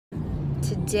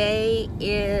Today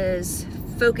is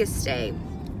focus day.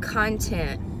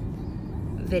 Content,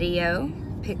 video,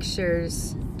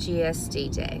 pictures,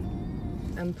 GSD day.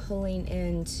 I'm pulling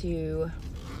into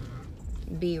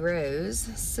B Rose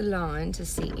salon to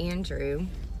see Andrew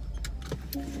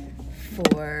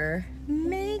for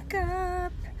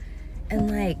makeup.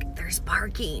 And like, there's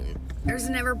parking. There's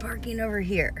never parking over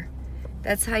here.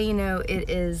 That's how you know it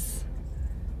is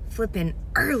flipping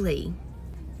early.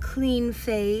 Clean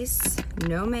face,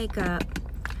 no makeup,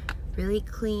 really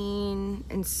clean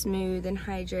and smooth and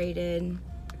hydrated.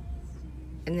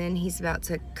 And then he's about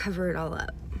to cover it all up.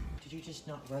 Did you just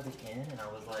not rub it in? And I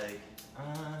was like,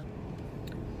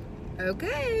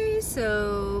 Okay,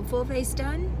 so full face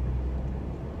done.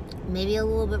 Maybe a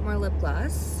little bit more lip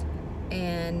gloss.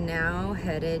 And now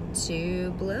headed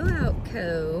to Blowout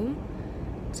Co.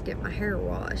 to get my hair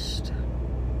washed.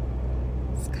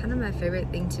 It's kind of my favorite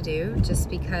thing to do just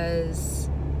because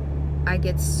I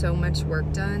get so much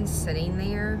work done sitting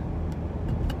there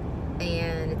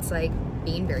and it's like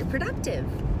being very productive.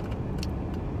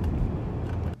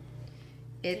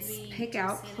 It's pick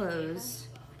out clothes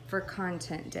for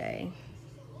content day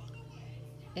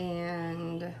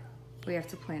and we have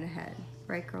to plan ahead,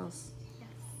 right girls?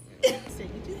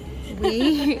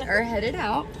 We are headed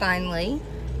out finally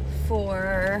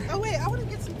for I want to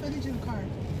get some footage in the car.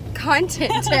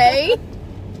 Content day.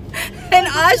 And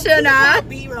Asha and I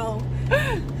B-roll.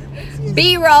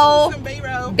 B-roll, Some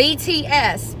B-roll.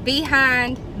 BTS,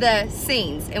 behind the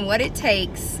scenes, and what it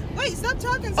takes. Wait, stop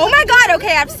talking. Oh my God, okay,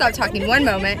 I have to stop talking one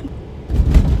moment.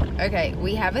 Okay,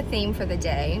 we have a theme for the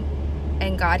day,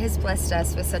 and God has blessed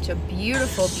us with such a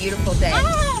beautiful, beautiful day.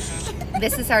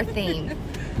 This is our theme.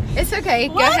 It's okay,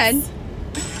 go ahead.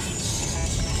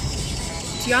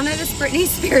 Do y'all know this Britney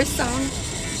Spears song?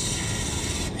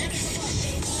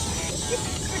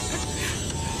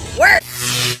 Work!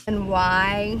 And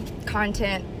why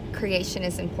content creation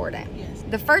is important. Yes.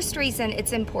 The first reason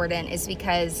it's important is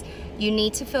because you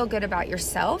need to feel good about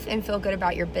yourself and feel good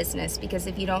about your business, because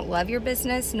if you don't love your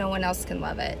business, no one else can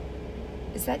love it.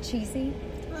 Is that cheesy?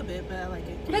 A little bit, but I like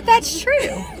it. But that's true.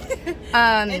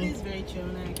 It is very true,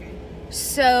 and I agree.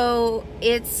 So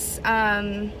it's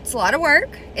a lot of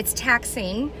work. It's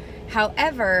taxing.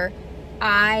 However,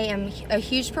 I am a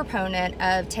huge proponent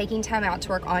of taking time out to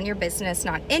work on your business,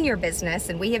 not in your business.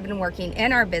 And we have been working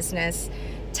in our business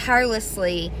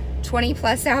tirelessly,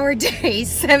 20+ hour days,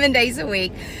 7 days a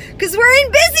week, because we're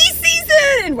in busy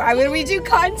season. And why would we do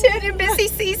content in busy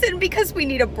season? Because we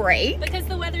need a break. Because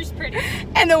the weather's pretty.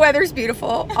 And the weather's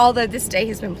beautiful. Although this day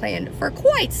has been planned for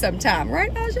quite some time, right,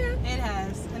 Aja? It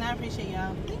has, and I appreciate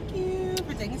y'all. Thank you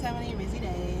for taking time out of your busy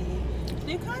day to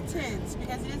do content,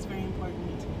 because it is very important.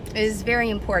 It is very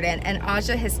important, and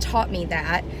Aja has taught me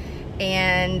that,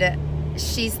 and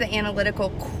she's the analytical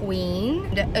queen.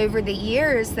 And over the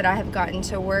years that I have gotten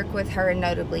to work with her, and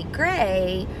notably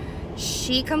Gray,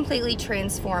 she completely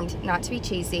transformed, not to be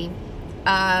cheesy,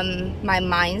 my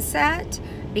mindset,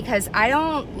 because I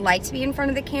don't like to be in front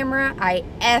of the camera. I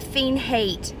effing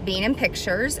hate being in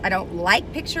pictures. I don't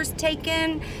like pictures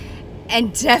taken,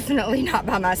 and definitely not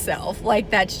by myself. Like,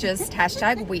 that's just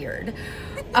hashtag weird.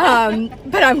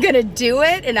 But I'm gonna do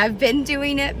it, and I've been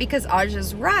doing it because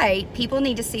Aja's right. People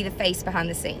need to see the face behind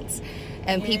the scenes,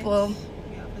 and people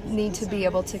need to be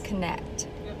able to connect.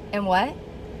 And what?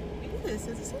 We do this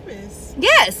as a service.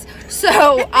 Yes.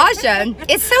 So Aja,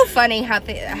 it's so funny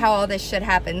how all this shit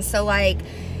happens. So like,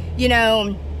 you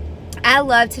know, I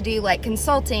love to do like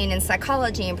consulting and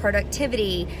psychology and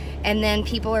productivity, and then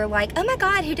people are like, oh my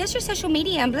God, who does your social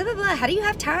media and blah blah blah, how do you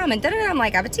have time, and da-da-da. I'm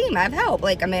like, I have a team, I have help,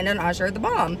 like Amanda and Aja are the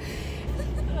bomb.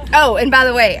 Oh, and by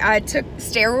the way, I took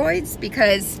steroids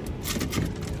because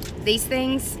these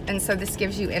things, and so this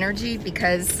gives you energy,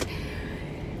 because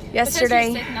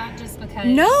yesterday, because you're sick, not just because.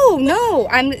 no,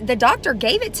 the doctor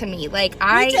gave it to me. Like,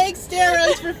 I take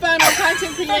steroids for fun on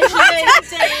content creation. Get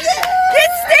steroids!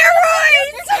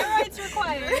 Steroids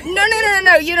required.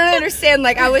 No, you don't understand.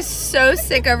 Like, I was so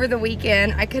sick over the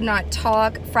weekend. I could not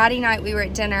talk. Friday night we were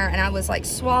at dinner and I was like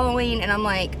swallowing, and I'm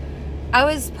like, I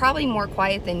was probably more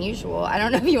quiet than usual. I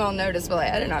don't know if you all noticed, but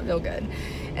like, I did not feel good.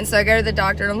 And so I go to the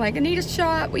doctor and I'm like, I need a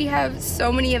shot. We have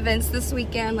so many events this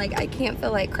weekend. Like, I can't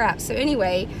feel like crap. So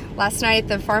anyway, last night at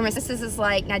the pharmacist is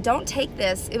like, now don't take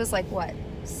this. It was like, what,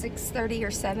 6:30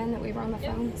 or 7 that we were on the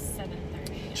phone? 7:30.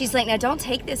 She's like, now don't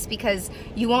take this because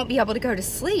you won't be able to go to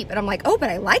sleep. And I'm like, oh, but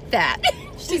I like that.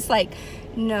 She's like,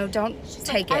 no, don't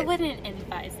take it. I wouldn't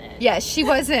advise it. Yeah, she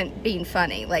wasn't being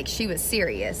funny. Like, she was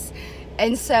serious.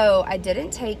 And so I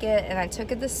didn't take it, and I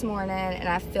took it this morning, and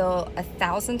I feel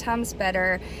 1,000 times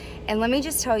better. And let me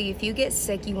just tell you, if you get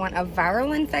sick, you want a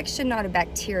viral infection, not a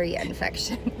bacteria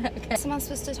infection. Okay. What am I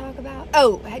supposed to talk about?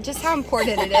 Oh, just how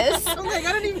important it is. I'm like,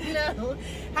 I don't even know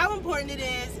how important it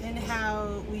is and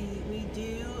how we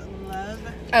do love.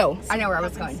 Oh, I know where I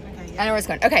was going. Okay, I know where I was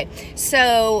going. Okay,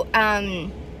 so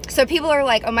so people are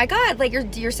like, oh my God, like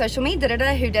your social media,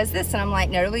 da-da-da, who does this? And I'm like,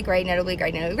 notably great, notably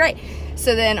great, notably great.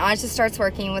 So then Aja starts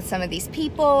working with some of these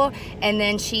people, and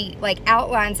then she like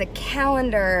outlines a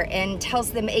calendar and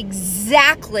tells them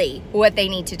exactly what they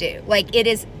need to do. Like, it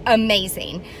is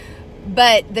amazing.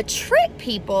 But the trick,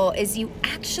 people, is you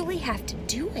actually have to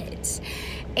do it.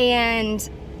 And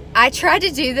I tried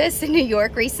to do this in New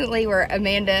York recently, where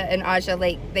Amanda and Aja,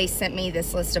 like, they sent me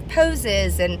this list of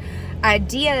poses and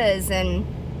ideas, and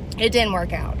it didn't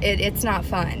work out. It's not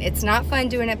fun. It's not fun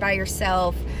doing it by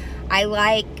yourself. I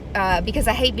like, because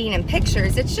I hate being in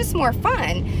pictures, it's just more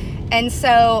fun. And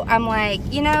so I'm like,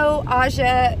 you know,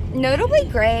 Aja, notably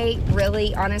great,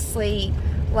 really, honestly,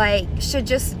 like, should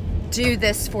just do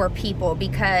this for people,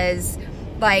 because,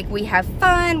 like, we have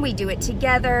fun, we do it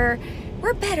together,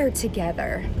 we're better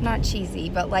together. Not cheesy,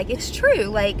 but like, it's true.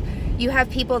 Like, you have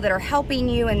people that are helping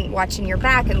you and watching your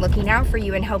back and looking out for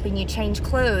you and helping you change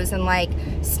clothes and like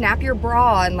snap your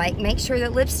bra and like make sure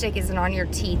that lipstick isn't on your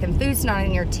teeth and food's not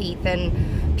in your teeth,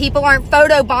 and people aren't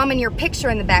photo bombing your picture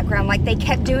in the background like they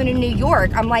kept doing in New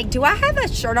York. I'm like, do I have a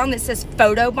shirt on that says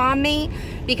photo bomb me?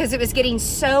 Because it was getting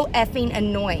so effing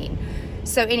annoying.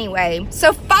 So anyway,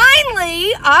 so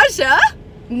finally, Aja,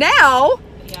 now,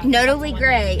 Notably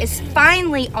Gray is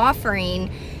finally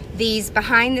offering these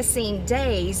behind the scene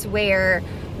days where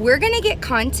we're gonna get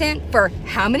content for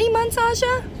how many months,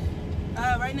 Aja?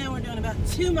 Right now we're doing about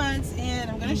 2 months, and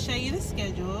I'm gonna show you the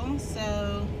schedule.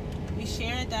 So we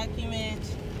share a document,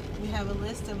 we have a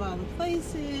list of all the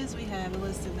places, we have a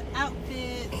list of the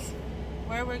outfits,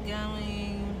 where we're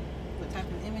going, what type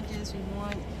of images we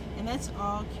want, and that's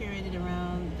all curated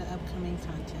around the upcoming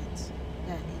content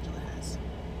that Angela has.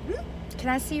 Can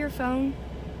I see your phone?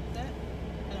 That?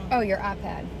 I don't. Oh, your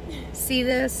iPad. See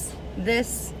this?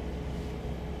 This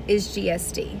is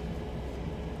GSD.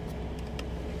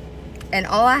 And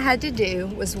all I had to do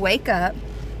was wake up,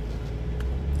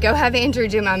 go have Andrew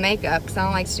do my makeup, because I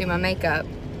don't like to do my makeup.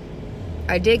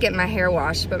 I did get my hair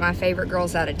washed, but my favorite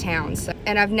girl's out of town. So,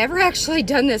 and I've never actually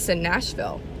done this in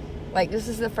Nashville. Like, this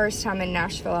is the first time in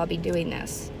Nashville I'll be doing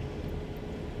this.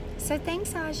 So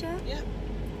thanks, Aja. Yep.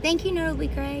 Thank you, Notably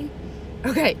Gray.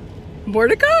 Okay, more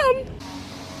to come.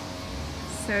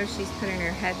 So she's putting her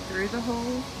head through the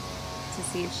hole to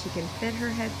see if she can fit her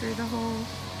head through the hole.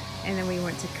 And then we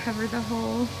want to cover the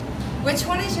hole. Which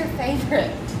one is your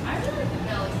favorite? I really like the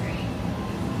belly green.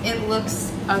 It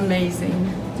looks amazing.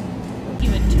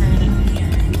 You would turn it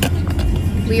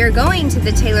here. We are going to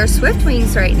the Taylor Swift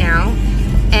Wings right now,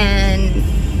 and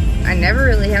I never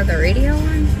really have the radio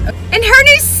on. And her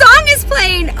new song is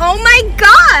playing! Oh my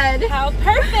God! How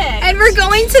perfect! And we're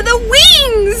going to the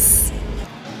Wings!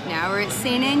 Now we're at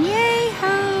San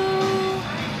Añejo.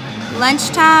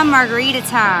 Lunchtime, margarita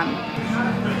time.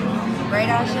 Right,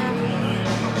 Aja?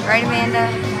 Right, Amanda?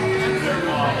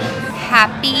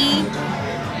 Happy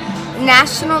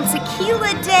National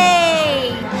Tequila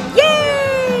Day!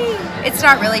 Yay! It's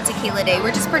not really Tequila Day.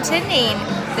 We're just pretending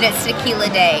that it's Tequila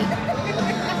Day.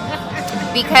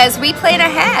 Because we plan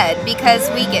ahead, because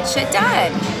we get shit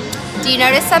done. Do you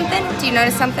notice something? Do you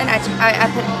notice something? I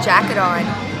put a jacket on,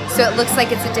 so it looks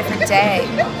like it's a different day.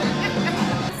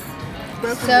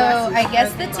 So I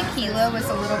guess the tequila was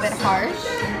a little bit harsh,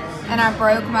 and I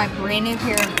broke my brand new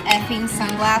pair of effing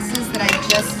sunglasses that I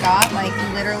just got like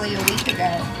literally a week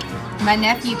ago. My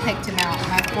nephew picked them out,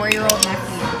 my 4-year-old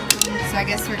nephew. So I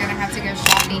guess we're gonna have to go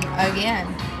shopping again.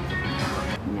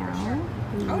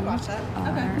 I would watch that.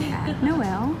 Okay. At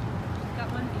Noel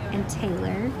and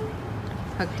Taylor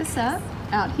hooked us up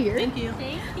out here. Thank you.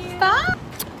 Thank you. Bye.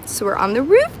 So we're on the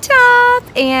rooftop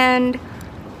and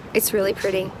it's really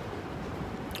pretty.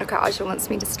 Okay, Aja wants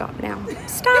me to stop now.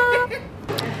 Stop.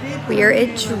 We are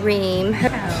at Dream.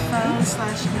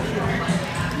 Phone/computer.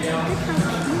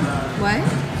 What?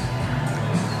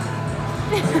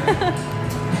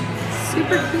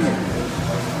 Super cute.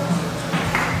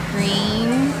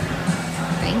 Dream.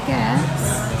 Blankets.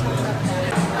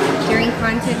 During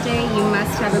content day, you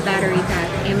must have a battery pack.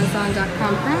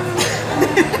 Amazon.com Prime.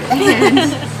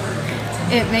 And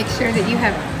it makes sure that you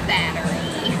have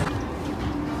battery.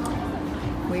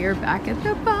 We are back at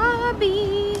the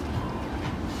Bobby.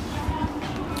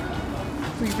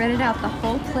 We rented out the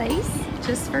whole place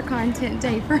just for content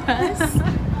day for us.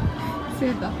 So we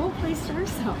have the whole place to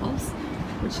ourselves.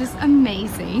 which is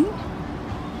amazing.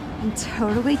 I'm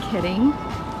totally kidding.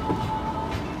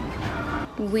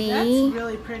 We That's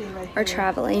really pretty right are there.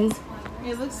 traveling.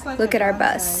 It looks like Look a at our bonsai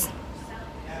bus.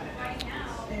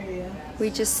 area. We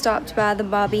just stopped by the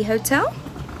Bobby Hotel.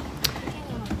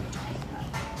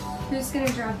 Who's gonna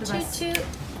drive the bus? Toot toot.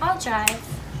 I'll drive.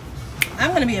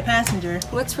 I'm gonna be a passenger,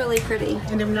 What's really pretty?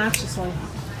 an obnoxious one.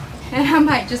 And I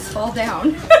might just fall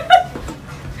down.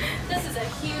 This is a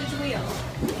huge wheel.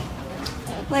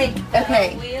 Like,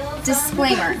 okay,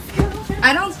 disclaimer.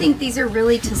 I don't think these are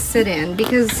really to sit in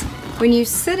because when you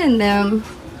sit in them,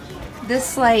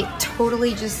 this like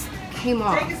totally just came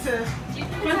off. Take us to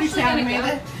Funky Town,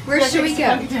 Amanda. Where should we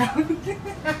go?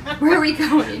 Where are we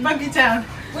going? Funky Town.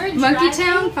 We're Monkey driving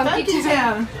Town? Funky Funky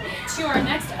Town? Town. to our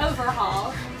next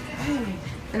overhaul.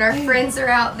 And our friends are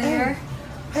out there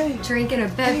Hey. drinking a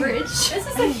beverage. This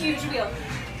is a huge wheel.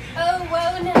 Oh,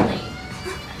 whoa, Nelly.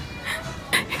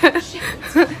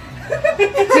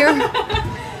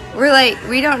 We're like,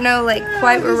 we don't know like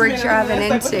quite where we're driving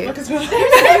into.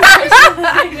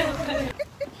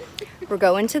 We're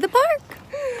going to the park.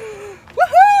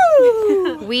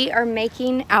 Woohoo! We are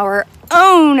making our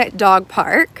own dog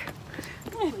park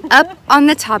up on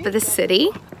the top of the city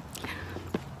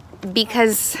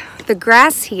because the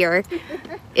grass here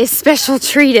is special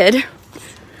treated,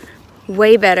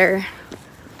 way better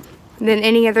than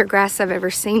any other grass I've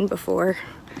ever seen before.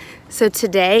 So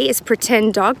today is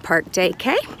pretend dog park day,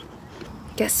 okay?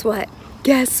 Guess what?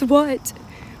 Guess what?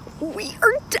 We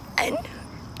are done.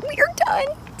 We are done.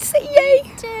 Say yay.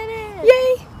 Did it.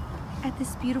 Yay. At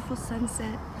this beautiful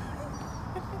sunset.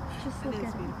 Just look at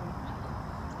it.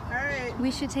 All right. We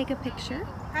should take a picture.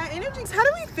 How do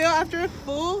we feel after a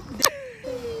full day?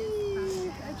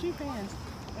 Our true fans.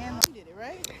 And we did it,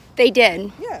 right? They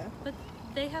did. Yeah. But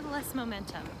they have less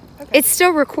momentum. It's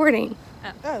still recording.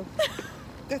 Oh.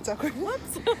 That's awkward.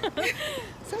 Whoops.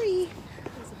 Sorry.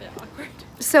 It's a bit awkward.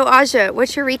 So Aja,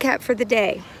 what's your recap for the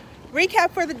day?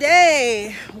 Recap for the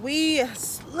day. We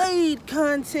slayed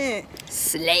content.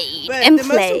 Slayed But and the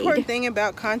most important played. thing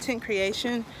about content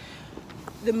creation,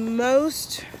 the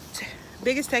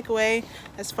biggest takeaway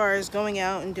as far as going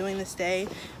out and doing this day,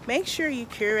 make sure you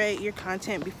curate your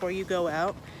content before you go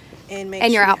out and make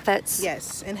And your sure- outfits.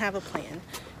 Yes, and have a plan.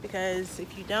 Because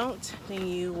if you don't, then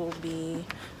you will be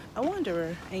a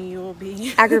wanderer and you will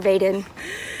be Aggravated,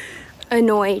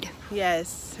 annoyed,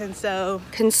 yes. And so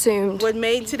consumed. what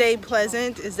made today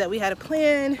pleasant is that we had a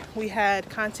plan, we had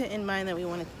content in mind that we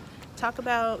want to talk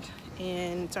about,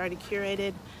 and it's already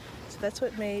curated. So that's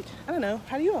what made, I don't know,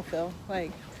 how do you all feel? Like,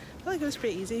 I feel like it was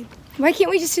pretty easy. Why can't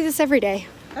we just do this every day?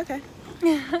 Okay.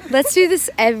 Let's do this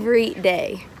every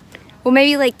day. Well,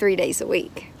 maybe like 3 days a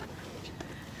week.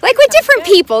 Like with different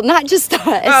people, not just us.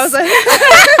 I was like,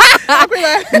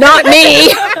 Not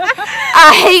me.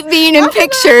 I hate being in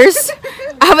pictures.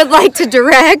 I would like to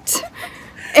direct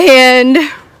and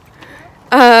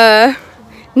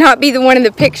not be the one in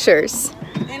the pictures.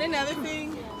 and another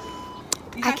thing,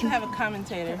 you have to have a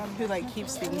commentator who like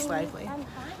keeps things lively.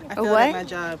 I feel what? like my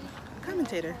job, a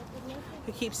commentator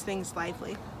who keeps things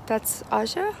lively. That's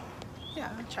Aja. Yeah,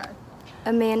 I tried.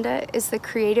 Amanda is the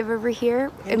creative over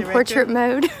here in director. portrait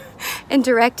mode and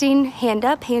directing. Hand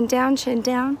up, hand down, chin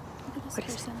down. What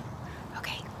is it?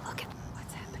 Okay, look at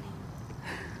what's happening.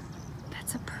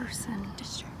 That's a person.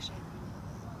 Distraction.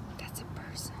 That's a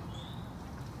person.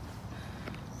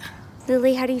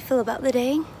 Lily, how do you feel about the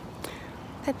day?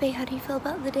 Pepe, how do you feel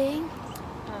about the day?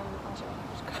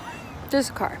 There's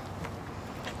a car.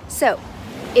 So,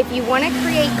 if you want to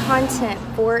create content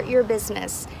for your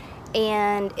business,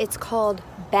 and it's called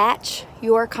batch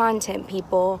your content,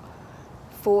 people,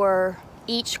 for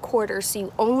each quarter. So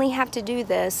you only have to do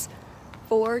this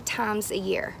 4 times a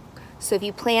year. So if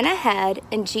you plan ahead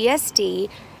in GSD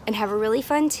and have a really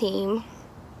fun team.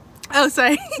 Oh,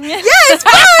 sorry. Yes,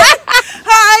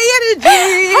 high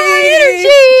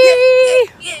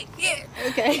energy.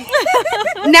 Okay.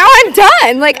 Now I'm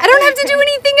done. Like, I don't have to do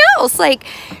anything else. Like,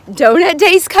 donut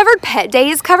day is covered, pet day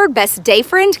is covered, best day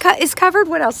friend is covered.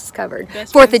 What else is covered?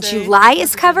 Best 4th of Friends Day, July 4th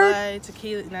is of covered.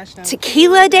 July, National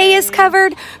Tequila day is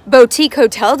covered. Boutique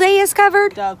hotel day is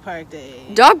covered. Dog park day.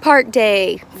 Dog park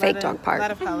day. Fake A dog park.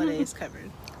 lot of holidays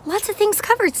covered. Lots of things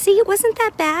covered. See, it wasn't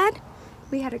that bad.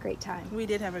 We had a great time. We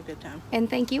did have a good time. And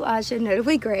thank you, Aja,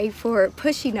 notably Gray, for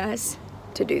pushing us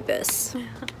to do this.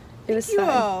 It was Thank you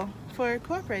fun. all for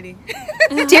cooperating.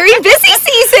 During busy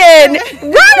season!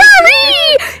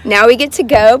 Woo-wee! Now we get to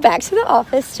go back to the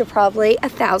office to probably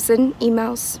 1,000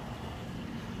 emails.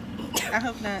 I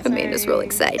hope not. Amanda's Sorry. real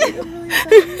excited. I'm really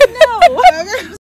excited. No.